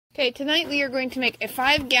Okay, tonight we are going to make a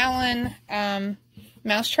 5-gallon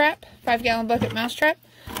mousetrap, 5-gallon bucket mousetrap.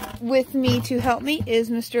 With me to help me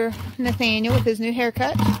is Mr. Nathaniel with his new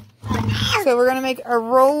haircut. So we're going to make a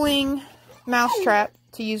rolling mousetrap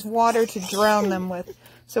to use water to drown them with.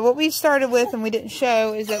 So what we started with, and we didn't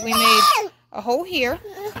show, is that we made a hole here.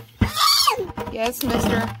 Yes,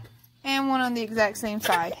 mister. And one on the exact same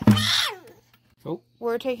side. Oh.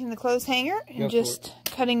 We're taking the clothes hanger and just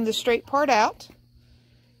cutting the straight part out.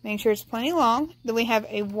 Make sure it's plenty long. Then we have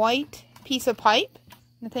a white piece of pipe.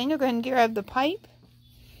 Nathaniel, go ahead and grab the pipe.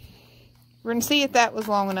 We're going to see if that was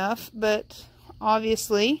long enough, but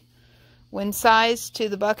obviously, when sized to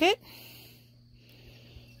the bucket,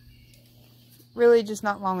 really just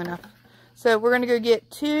not long enough. So we're going to go get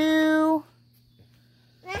 2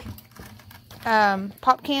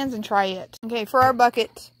 pop cans and try it. Okay, for our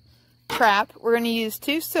bucket trap, we're going to use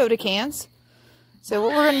 2 soda cans. So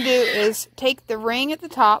what we're going to do is take the ring at the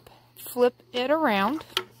top, flip it around.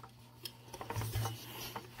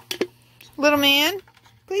 Little man,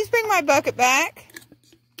 please bring my bucket back.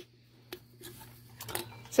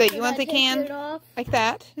 So you want the can like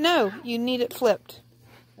that? No, you need it flipped.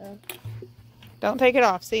 Oh. Don't take it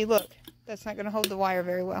off. See, look, that's not going to hold the wire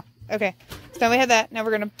very well. Okay, so now we have that. Now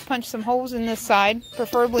we're going to punch some holes in this side,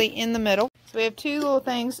 preferably in the middle. So we have 2 little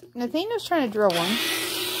things. Nathaniel's trying to drill one.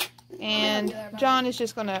 And John is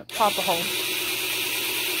just going to pop a hole. I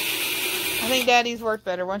think Daddy's worked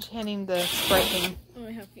better. Why don't you hand him the spray can? Let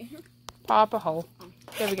me help you. Pop a hole.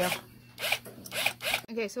 There we go.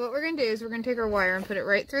 Okay, so what we're going to do is we're going to take our wire and put it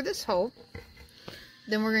right through this hole.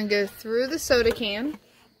 Then we're going to go through the soda can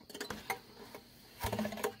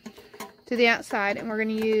to the outside. And we're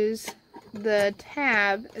going to use the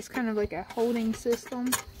tab as kind of like a holding system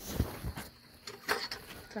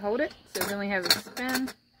to hold it. So then we have a spin.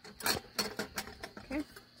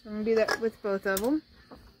 So I'm going to do that with both of them.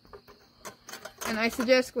 And I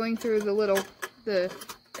suggest going through the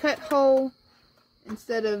cut hole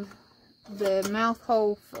instead of the mouth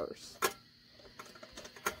hole first.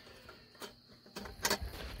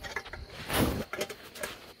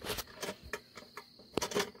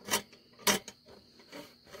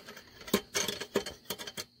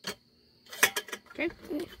 Okay.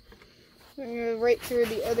 We're going to go right through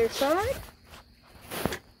the other side.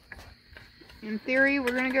 In theory,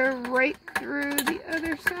 we're going to go right through the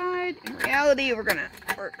other side. In reality, we're going to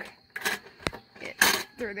work it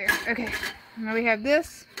through there. Okay, now we have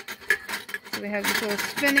this. So we have this little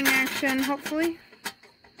spinning action, hopefully. I'm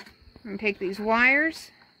going to take these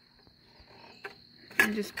wires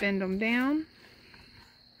and just bend them down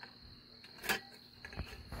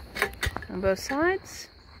on both sides.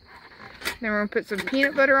 Then we're going to put some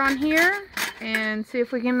peanut butter on here and see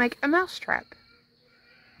if we can make a mousetrap.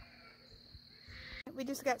 We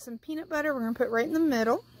just got some peanut butter. We're going to put right in the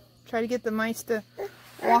middle. Try to get the mice to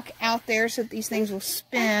walk out there so that these things will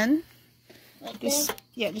spin. Just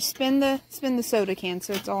spin the soda can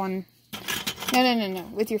so it's on. No.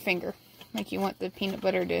 With your finger. Like you want the peanut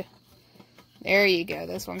butter to. There you go.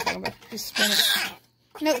 That's what I'm talking about. Just spin it.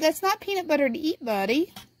 No, that's not peanut butter to eat,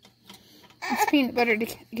 buddy. It's peanut butter to,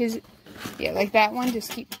 because, yeah, like that one. Just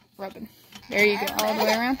keep rubbing. There you go. All the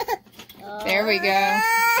way around. There we go.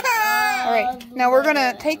 Alright, now we're going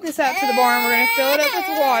to take this out to the barn. We're going to fill it up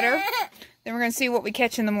with water. Then we're going to see what we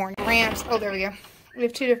catch in the morning. Ramps. Oh, there we go. We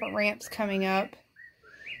have 2 different ramps coming up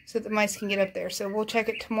so that the mice can get up there. So we'll check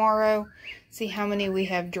it tomorrow, see how many we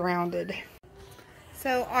have drowned.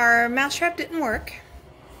 So our mousetrap didn't work.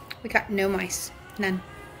 We got no mice. None.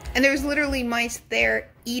 And there's literally mice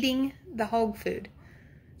there eating the hog food.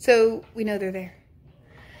 So we know they're there.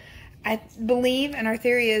 I believe, and our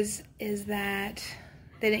theory is that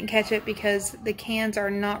they didn't catch it because the cans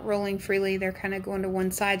are not rolling freely. They're kind of going to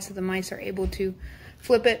one side so the mice are able to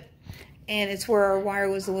flip it. And it's where our wire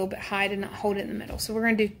was a little bit high to not hold it in the middle. So we're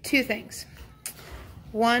going to do 2 things.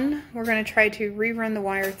 One, we're going to try to rerun the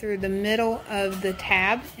wire through the middle of the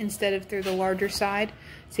tab instead of through the larger side.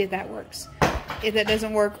 See if that works. If that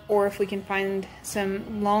doesn't work, or if we can find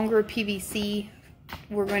some longer PVC,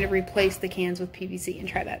 we're going to replace the cans with PVC and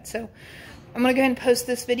try that. So I'm going to go ahead and post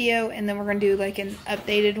this video, and then we're going to do like an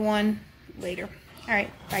updated one later.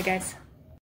 Alright, bye guys.